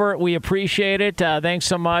 Albert, we appreciate it. Thanks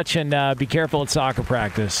so much, and be careful at soccer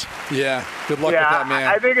practice. Yeah, good luck with that, man.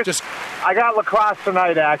 I think it's I got lacrosse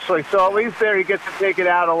tonight, actually, so at least there he gets to take it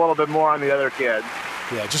out a little bit more on the other kids.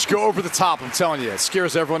 Yeah, just go over the top. I'm telling you, it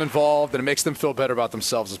scares everyone involved, and it makes them feel better about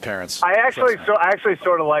themselves as parents. I actually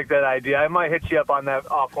sort of like that idea. I might hit you up on that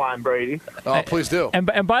offline, Brady. Oh, please do.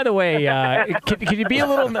 And by the way, can you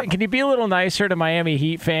be a little nicer to Miami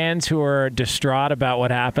Heat fans who are distraught about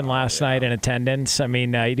what happened last night in attendance? I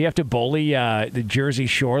mean, do you have to bully the Jersey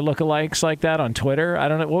Shore lookalikes like that on Twitter? I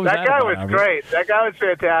don't know. What was that guy about, was great. That guy was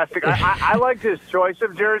fantastic. I liked his choice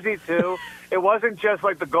of jersey too. It wasn't just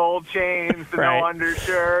like the gold chains, the no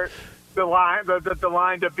undershirt, the line, the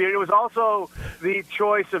lined up beard. It was also the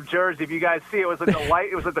choice of jersey. If you guys see, it was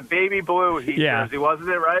like it was like the baby blue Heat jersey, wasn't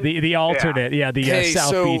it? Right? The alternate, the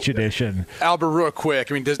South Beach edition. Albert, real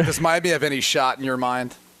quick. I mean, does Miami have any shot in your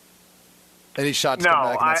mind? Any shot to come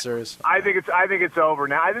back in that series? I think it's over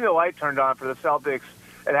now. I think the light turned on for the Celtics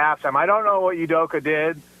at halftime. I don't know what Udoka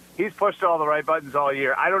did. He's pushed all the right buttons all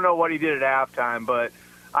year. I don't know what he did at halftime, but.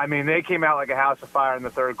 I mean, they came out like a house of fire in the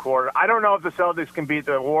third quarter. I don't know if the Celtics can beat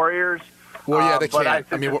the Warriors. Well, yeah, they can't.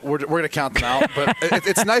 I mean, we're going to count them out. But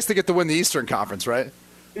it's nice to get to win the Eastern Conference, right?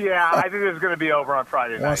 Yeah, I think it's going to be over on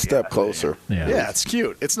Friday night. One step closer. Yeah, it's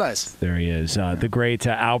cute. It's nice. There he is. The great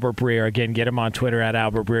Albert Breer. Again, get him on Twitter at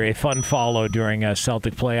Albert Breer. A fun follow during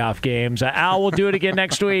Celtic playoff games. Al, we'll do it again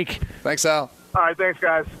next week. Thanks, Al. All right, thanks,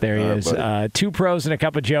 guys. There he is. Two pros and a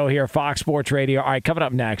cup of Joe here, Fox Sports Radio. All right, coming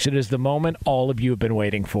up next, it is the moment all of you have been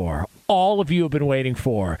waiting for. All of you have been waiting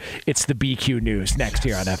for. It's the BQ News next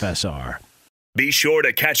here on FSR. Be sure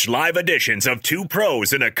to catch live editions of Two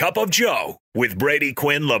Pros and a Cup of Joe with Brady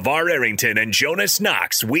Quinn, LeVar Arrington, and Jonas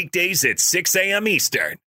Knox weekdays at 6 a.m.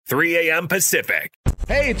 Eastern, 3 a.m. Pacific.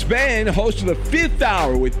 Hey, it's Ben, host of the Fifth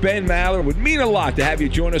Hour with Ben Maller. It would mean a lot to have you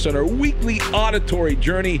join us on our weekly auditory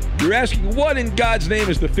journey. You're asking, what in God's name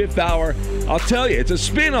is the Fifth Hour? I'll tell you, it's a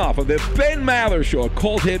spin-off of the Ben Maller Show, a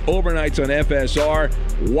cult hit overnights on FSR.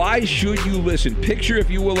 Why should you listen? Picture, if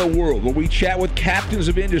you will, a world where we chat with captains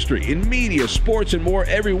of industry in media, sports, and more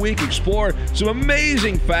every week. Explore some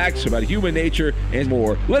amazing facts about human nature and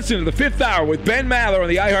more. Listen to the Fifth Hour with Ben Maller on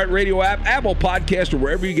the iHeartRadio app, Apple Podcast, or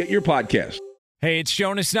wherever you get your podcasts. Hey, it's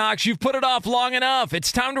Jonas Knox. You've put it off long enough.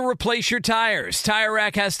 It's time to replace your tires. Tire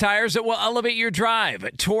Rack has tires that will elevate your drive.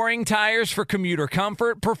 Touring tires for commuter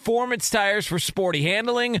comfort, performance tires for sporty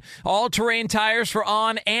handling, all-terrain tires for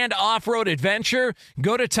on- and off-road adventure.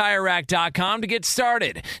 Go to TireRack.com to get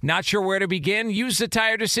started. Not sure where to begin? Use the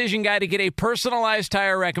Tire Decision Guide to get a personalized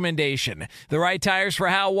tire recommendation. The right tires for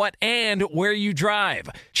how, what, and where you drive.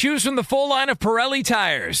 Choose from the full line of Pirelli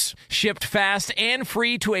tires. Shipped fast and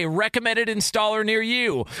free to a recommended installer near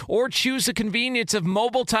you, or choose the convenience of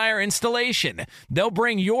mobile tire installation. They'll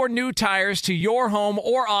bring your new tires to your home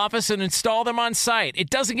or office and install them on site. It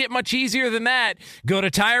doesn't get much easier than that. Go to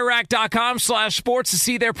TireRack.com/sports to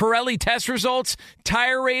see their Pirelli test results,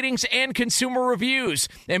 tire ratings, and consumer reviews.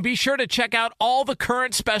 And be sure to check out all the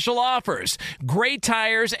current special offers. Great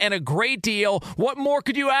tires and a great deal. What more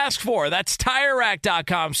could you ask for? That's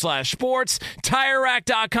TireRack.com/sports.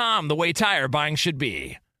 TireRack.com, the way tire buying should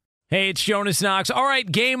be. Hey, it's Jonas Knox. All right,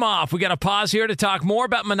 game off. We got to pause here to talk more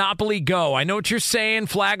about Monopoly Go. I know what you're saying,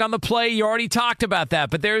 flag on the play. You already talked about that,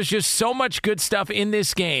 but there's just so much good stuff in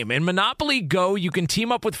this game. In Monopoly Go, you can team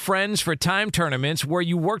up with friends for time tournaments where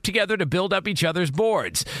you work together to build up each other's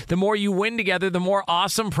boards. The more you win together, the more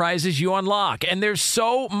awesome prizes you unlock. And there's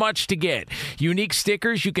so much to get. Unique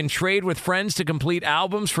stickers you can trade with friends to complete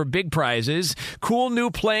albums for big prizes. Cool new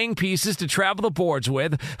playing pieces to travel the boards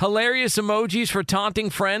with. Hilarious emojis for taunting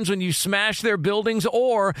friends when you smash their buildings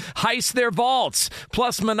or heist their vaults.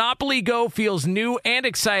 Plus, Monopoly Go feels new and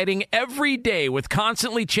exciting every day with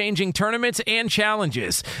constantly changing tournaments and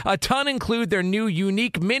challenges. A ton include their new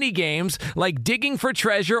unique mini games like digging for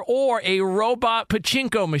treasure or a robot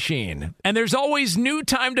pachinko machine. And there's always new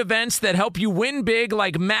timed events that help you win big,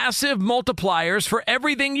 like massive multipliers for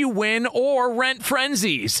everything you win or rent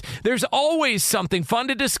frenzies. There's always something fun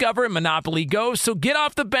to discover in Monopoly Go, so get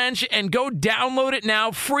off the bench and go download it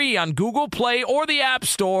now free on Google Play or the App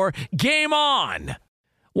Store. Game on!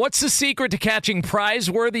 What's the secret to catching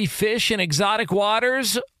prize-worthy fish in exotic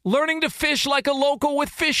waters? Learning to fish like a local with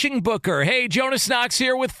Fishing Booker. Hey, Jonas Knox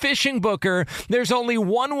here with Fishing Booker. There's only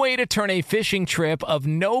one way to turn a fishing trip of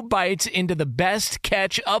no bites into the best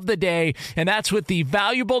catch of the day, and that's with the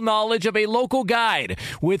valuable knowledge of a local guide.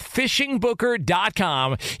 With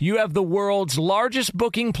fishingbooker.com, you have the world's largest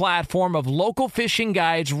booking platform of local fishing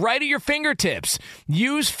guides right at your fingertips.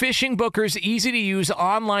 Use Fishing Booker's easy-to-use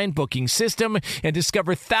online booking system and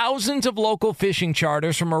discover thousands of local fishing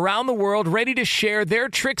charters from around the world ready to share their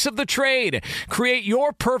tricks of the trade. Create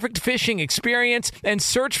your perfect fishing experience and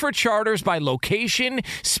search for charters by location,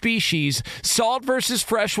 species, salt versus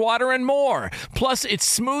freshwater, and more. Plus, it's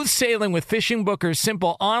smooth sailing with Fishing Booker's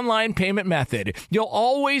simple online payment method. You'll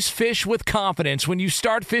always fish with confidence when you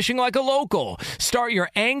start fishing like a local. Start your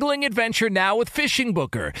angling adventure now with Fishing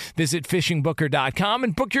Booker. Visit fishingbooker.com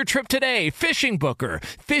and book your trip today. Fishing Booker.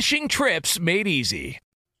 Fishing trips made easy.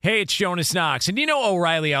 Hey, it's Jonas Knox, and you know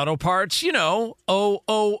O'Reilly Auto Parts. You know,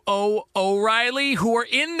 O'Reilly, who are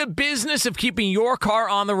in the business of keeping your car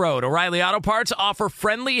on the road. O'Reilly Auto Parts offer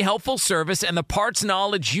friendly, helpful service and the parts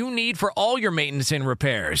knowledge you need for all your maintenance and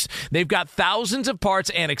repairs. They've got thousands of parts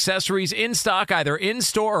and accessories in stock, either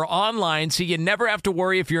in-store or online, so you never have to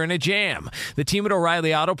worry if you're in a jam. The team at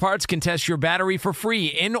O'Reilly Auto Parts can test your battery for free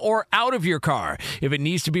in or out of your car. If it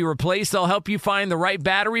needs to be replaced, they'll help you find the right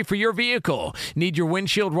battery for your vehicle. Need your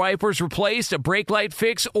windshield wipers replaced, a brake light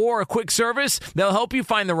fix, or a quick service? They'll help you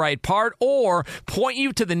find the right part or point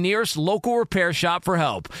you to the nearest local repair shop for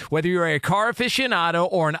help. Whether you're a car aficionado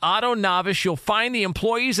or an auto novice, you'll find the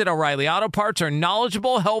employees at O'Reilly Auto Parts are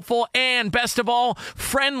knowledgeable, helpful, and best of all,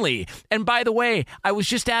 friendly. And by the way, I was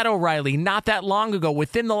just at O'Reilly not that long ago,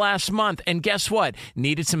 within the last month, and guess what?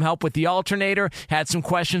 Needed some help with the alternator, had some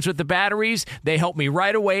questions with the batteries. They helped me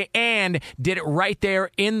right away and did it right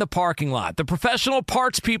there in the parking lot. The professional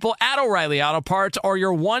parts people at O'Reilly Auto Parts are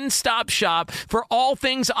your one-stop shop for all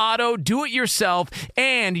things auto, do-it-yourself,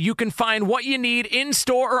 and you can find what you need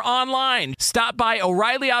in-store or online. Stop by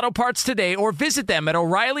O'Reilly Auto Parts today or visit them at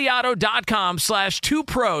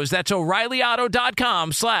O'ReillyAuto.com/2pros. That's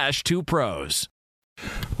O'ReillyAuto.com/2pros.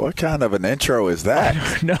 What kind of an intro is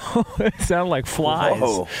that? No, it sounded like flies.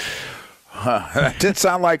 Whoa. That didn't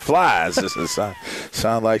sound like flies. This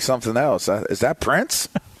sound like something else. Is that Prince?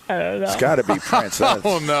 I don't know. It's got to be Prince.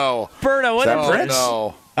 Oh, no. Berto, what is that is Prince?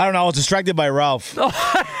 No. I don't know. I was distracted by Ralph. Well,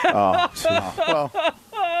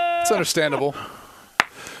 it's understandable.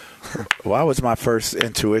 Why was my first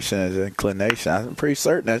intuition and inclination? I'm pretty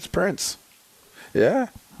certain it's Prince. Yeah.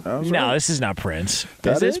 No, right. this is not Prince.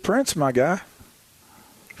 That is Prince, my guy.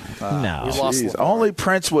 No. Jeez. Only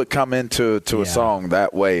Prince would come into a song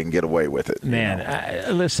that way and get away with it.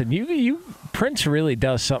 Man, listen, you Prince really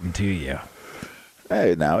does something to you.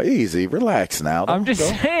 Hey, now, easy. Relax now. I'm just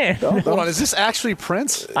saying. Hold on. Is this actually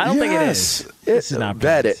Prince? I don't think it is. This is not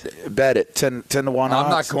Prince. Bet it. 10 to 1 odds. I'm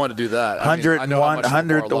not going to do that.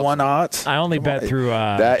 100 to 1 odds. I only bet through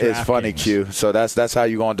that is funny, Q. So that's how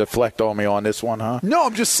you going to deflect on me on this one, huh? No,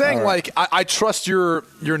 I'm just saying, I trust your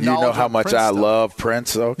knowledge. You know how much Prince I stuff. love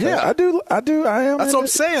Prince? Okay. Yeah. I do. I am. That's what I'm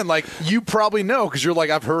saying. Like, you probably know because you're like,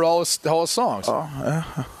 I've heard all his songs.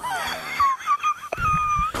 Oh,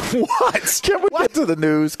 What? Can we get to the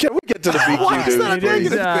news? Can we get to the BQ Why news? is that a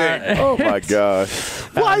negative thing? Oh, my gosh.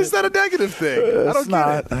 Why is that a negative thing? I don't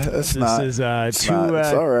get it. It's not. This is It's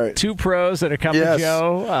all right. two pros and a cup of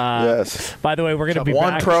Joe. Yes. By the way, we're going to be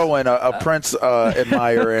one back. pro and a Prince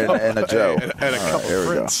admirer and a Joe. And a cup of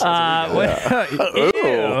Prince. We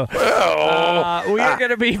are going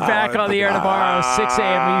to be back on the air tomorrow, 6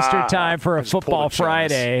 a.m. Eastern time for a Football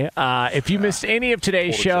Friday. If you missed any of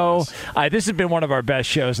today's show, this has been one of our best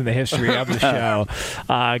shows in the history of the show.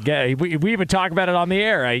 We even talk about it on the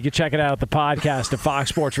air. You can check it out at the podcast at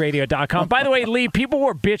foxsportsradio.com. By the way, Lee, people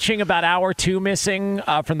were bitching about hour 2 missing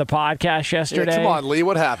from the podcast yesterday. Yeah, come on, Lee.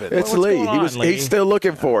 What happened? It's Lee. He's still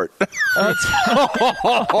looking for it. Oh,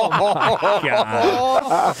 my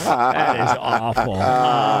God. That is awful.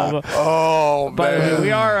 By the way,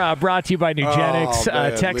 we are brought to you by Nugenix.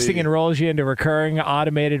 Man, Texting Lee. enrolls you into recurring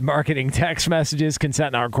automated marketing text messages.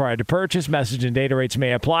 Consent not required to purchase. Message and data rates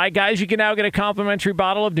may apply. Guys, you can now get a complimentary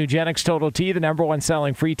bottle of Nugenix Total T, the #1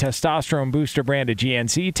 selling free testosterone booster brand of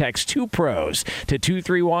GNC. Text 2pros to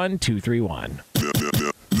 231-231.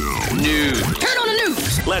 News. Turn on the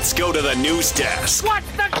news. Let's go to the news desk. What's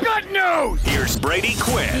the good news? Here's Brady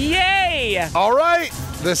Quinn. Yay! All right.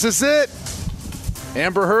 This is it.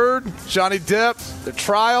 Amber Heard, Johnny Depp, the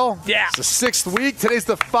trial. Yeah. It's the 6th week. Today's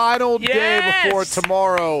the final day before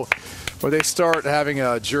tomorrow where they start having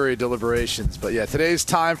jury deliberations. But, yeah, today's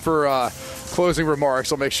time for closing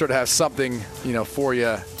remarks. I'll make sure to have something, for you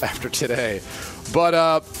after today.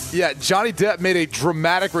 But, Johnny Depp made a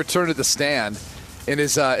dramatic return to the stand in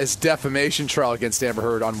his defamation trial against Amber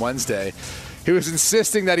Heard on Wednesday. He was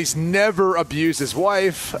insisting that he's never abused his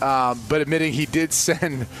wife, but admitting he did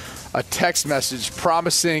send a text message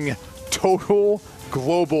promising total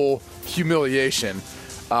global humiliation.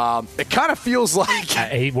 It kind of feels like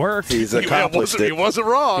he worked. He's accomplished it. He wasn't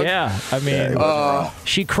wrong. Yeah, I mean,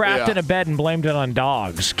 she crapped in a bed and blamed it on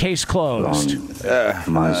dogs. Case closed.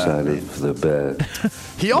 My side of the bed.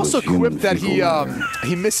 He also quipped that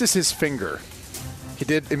he misses his finger. He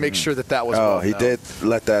did make sure that was. Oh, he did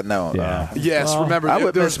let that know. Yeah. Yes,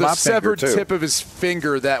 remember there was the severed tip of his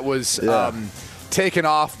finger that was taken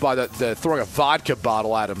off by the throwing a vodka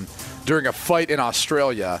bottle at him during a fight in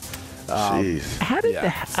Australia. Jeez. How did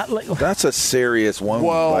that's a serious one.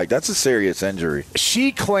 Well, that's a serious injury.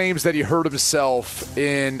 She claims that he hurt himself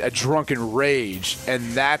in a drunken rage,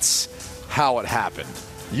 and that's how it happened.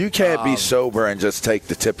 You can't be sober and just take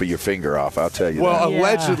the tip of your finger off. I'll tell you. Well, that.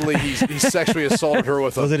 allegedly he sexually assaulted her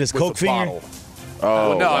with Was it his coke finger? bottle.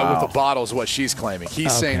 Oh, no, wow. with the bottle is what she's claiming.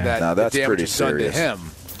 He's saying that now, the that's damage pretty was done to serious. him.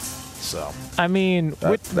 So I mean,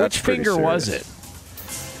 which finger was it?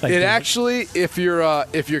 Like it actually, if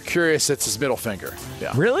you're curious, it's his middle finger.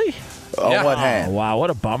 Yeah. Really? On what hand? Oh, wow, what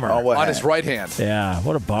a bummer. On his right hand. Yeah,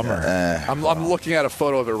 what a bummer. I'm looking at a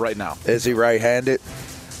photo of it right now. Is he right-handed?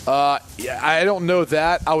 Yeah, I don't know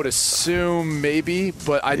that. I would assume maybe,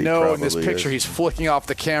 but I know in this probably picture he's flicking off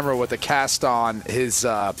the camera with a cast on his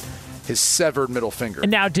severed middle finger. And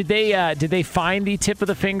now, did they find the tip of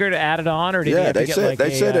the finger to add it on, or did he have to get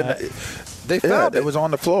They found it was on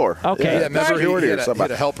the floor. Okay. Yeah, remember security he or had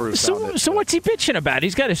somebody. a helper who found it. So what's he bitching about?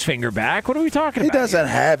 He's got his finger back. What are we talking He about? doesn't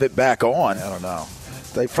have it back on. I don't know.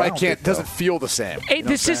 They Probably found it, doesn't feel the same. Hey, You know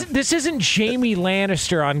this isn't Jamie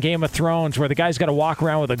Lannister on Game of Thrones where the guy's got to walk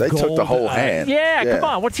around with a They gold. took the whole hand. Yeah, Yeah. come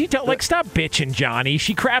on. What's he like? Stop bitching, Johnny.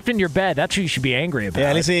 She crapped in your bed. That's what you should be angry about. Yeah,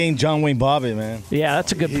 at least he ain't John Wayne Bobbitt, man. Yeah,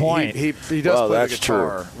 that's a good point. He does play the that's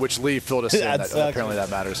guitar, which Lee filled us in. That's Apparently that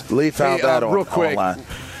matters. Lee found that real quick, online.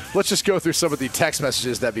 Let's just go through some of the text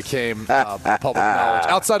messages that became public knowledge.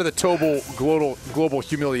 Outside of the total global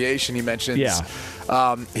humiliation he mentions,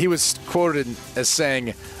 he was quoted as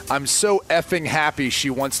saying, "I'm so effing happy she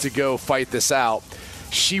wants to go fight this out.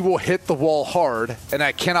 She will hit the wall hard, and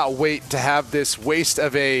I cannot wait to have this waste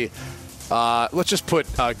of a, let's just put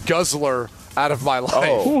guzzler out of my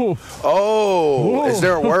life." Oh, is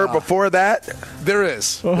there a word before that? There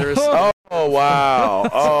is. Oh, wow.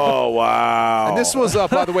 Oh, wow. And this was,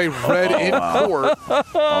 by the way, read in court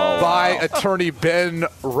by attorney Ben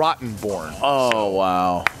Rottenborn. Oh,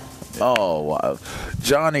 wow. Oh, wow.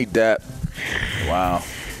 Johnny Depp. Wow.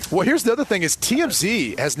 Well, here's the other thing is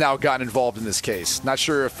TMZ has now gotten involved in this case. Not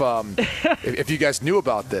sure if you guys knew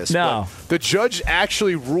about this. No. But the judge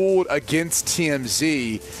actually ruled against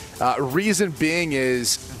TMZ. Reason being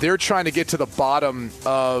is they're trying to get to the bottom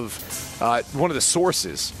of one of the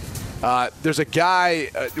sources. There's a guy,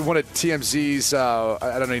 one of TMZ's,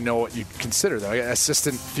 I don't even know what you consider, though,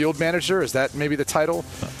 assistant field manager. Is that maybe the title?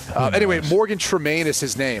 Anyway, Morgan Tremaine is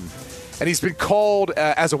his name. And he's been called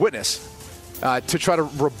as a witness to try to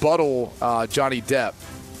rebuttal Johnny Depp.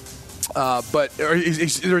 But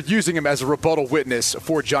they're using him as a rebuttal witness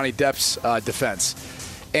for Johnny Depp's defense.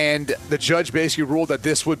 And the judge basically ruled that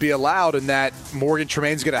this would be allowed and that Morgan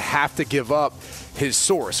Tremaine's going to have to give up his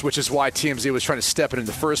source, which is why TMZ was trying to step in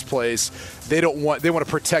the first place. They want to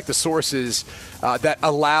protect the sources that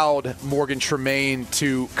allowed Morgan Tremaine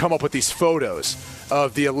to come up with these photos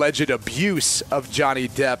of the alleged abuse of Johnny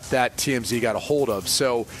Depp that TMZ got a hold of.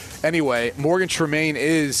 So anyway, Morgan Tremaine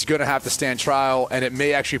is going to have to stand trial, and it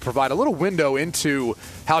may actually provide a little window into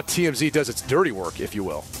how TMZ does its dirty work, if you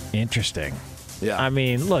will. Interesting. Yeah. I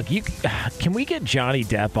mean, look, can we get Johnny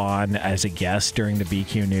Depp on as a guest during the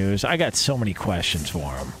BQ News? I got so many questions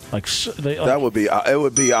for him. That would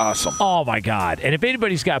be awesome. Oh my God! And if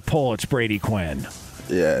anybody's got pull, it's Brady Quinn.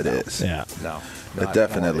 Yeah, it is. Yeah. No. It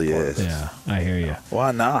definitely is. Yeah, I hear you.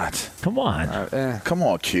 Why not? Come on. Come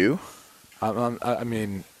on, Q. I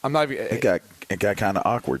mean, I'm not even. It got kind of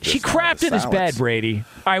awkward. She crapped in his bed, Brady.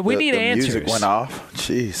 All right, we need answers. The music went off.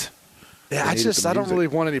 Jeez. Yeah, I don't really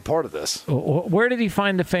want any part of this. Where did he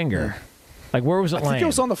find the finger? Like, where was it laying? I think it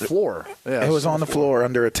was on the floor. Yeah, it was on the floor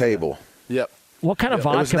under a table. Yep. What kind of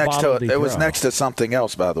vodka bottle did he It was throw? next to something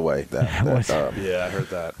else, by the way. Yeah, I heard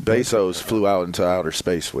that. Bezos flew out into outer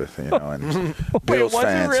space with, and Bills was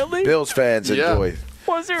fans. It really? Bills fans enjoy.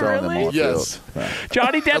 Was it throwing really? Them off Yes. field.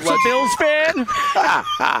 Johnny Depp's a Bills fan?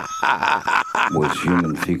 Was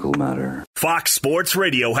human fecal matter. Fox Sports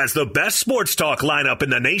Radio has the best sports talk lineup in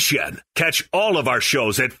the nation. Catch all of our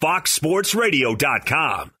shows at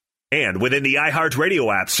foxsportsradio.com. And within the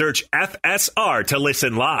iHeartRadio app, search FSR to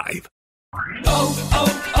listen live.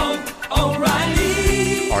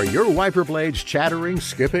 O'Reilly. Are your wiper blades chattering,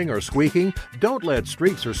 skipping, or squeaking? Don't let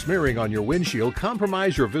streaks or smearing on your windshield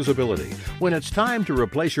compromise your visibility. When it's time to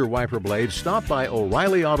replace your wiper blades, stop by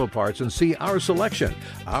O'Reilly Auto Parts and see our selection.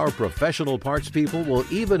 Our professional parts people will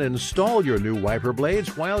even install your new wiper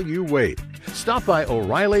blades while you wait. Stop by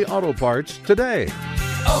O'Reilly Auto Parts today.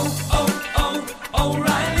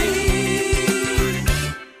 O'Reilly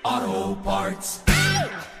Auto Parts.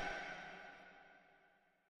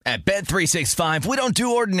 At Bet365, we don't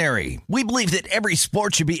do ordinary. We believe that every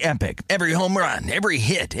sport should be epic. Every home run, every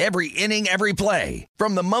hit, every inning, every play.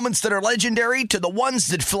 From the moments that are legendary to the ones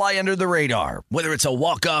that fly under the radar. Whether it's a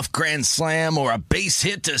walk-off grand slam or a base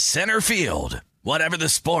hit to center field. Whatever the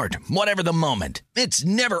sport, whatever the moment, it's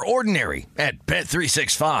never ordinary at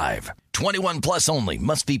Bet365. 21 plus only.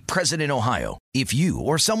 Must be present in Ohio. If you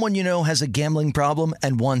or someone you know has a gambling problem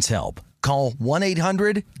and wants help, call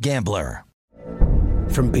 1-800-GAMBLER.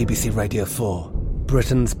 From BBC Radio 4,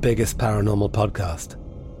 Britain's biggest paranormal podcast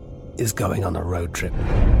is going on a road trip.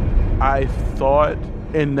 I thought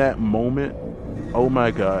in that moment, oh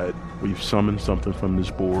my God, we've summoned something from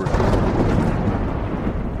this board.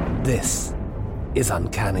 This is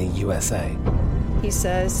Uncanny USA. He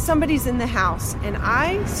says, somebody's in the house, and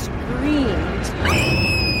I screamed.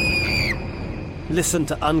 Listen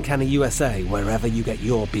to Uncanny USA wherever you get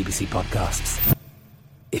your BBC podcasts,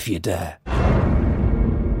 if you dare.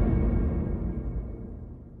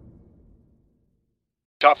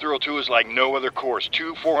 Top Thrill 2 is like no other course.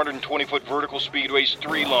 2 420-foot vertical speedways,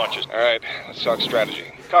 3 launches. All right, let's talk strategy.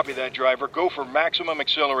 Copy that, driver. Go for maximum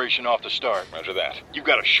acceleration off the start. Roger that. You've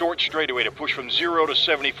got a short straightaway to push from 0 to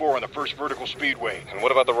 74 on the first vertical speedway. And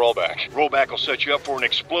what about the rollback? Rollback will set you up for an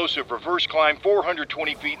explosive reverse climb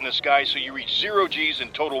 420 feet in the sky so you reach 0 G's in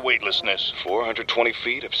total weightlessness. 420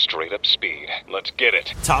 feet of straight-up speed. Let's get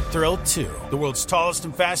it. Top Thrill 2, the world's tallest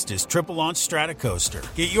and fastest triple-launch strata coaster.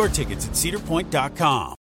 Get your tickets at cedarpoint.com.